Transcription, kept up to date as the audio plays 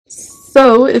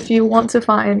So, if you want to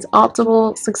find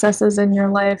optimal successes in your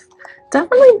life,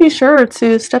 definitely be sure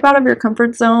to step out of your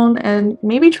comfort zone and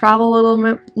maybe travel a little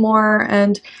bit more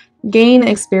and gain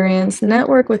experience,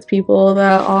 network with people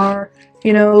that are,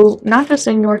 not just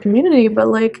in your community, but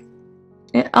like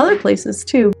in other places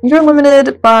too. You're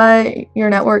limited by your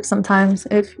network sometimes.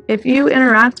 If you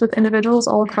interact with individuals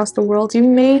all across the world, you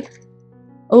may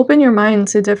open your mind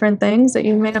to different things that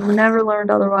you may have never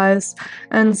learned otherwise.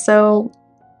 And so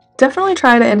definitely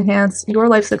try to enhance your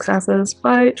life successes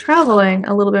by traveling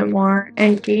a little bit more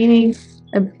and gaining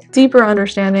a deeper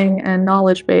understanding and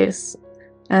knowledge base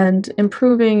and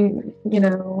improving,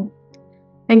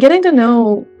 and getting to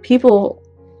know people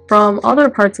from other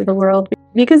parts of the world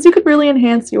because you could really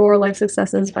enhance your life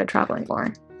successes by traveling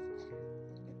more.